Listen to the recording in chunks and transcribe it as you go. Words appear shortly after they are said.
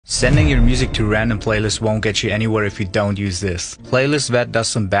Sending your music to random playlists won't get you anywhere if you don't use this. Playlist Vet does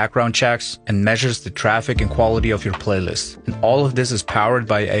some background checks and measures the traffic and quality of your playlist. And all of this is powered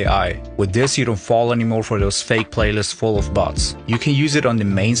by AI. With this, you don't fall anymore for those fake playlists full of bots. You can use it on the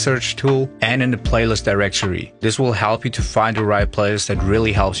main search tool and in the playlist directory. This will help you to find the right playlist that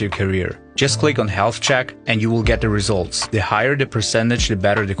really helps your career. Just click on Health Check and you will get the results. The higher the percentage, the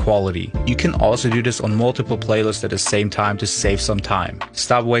better the quality. You can also do this on multiple playlists at the same time to save some time.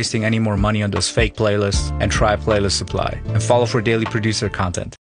 Stop wasting any more money on those fake playlists and try Playlist Supply. And follow for daily producer content.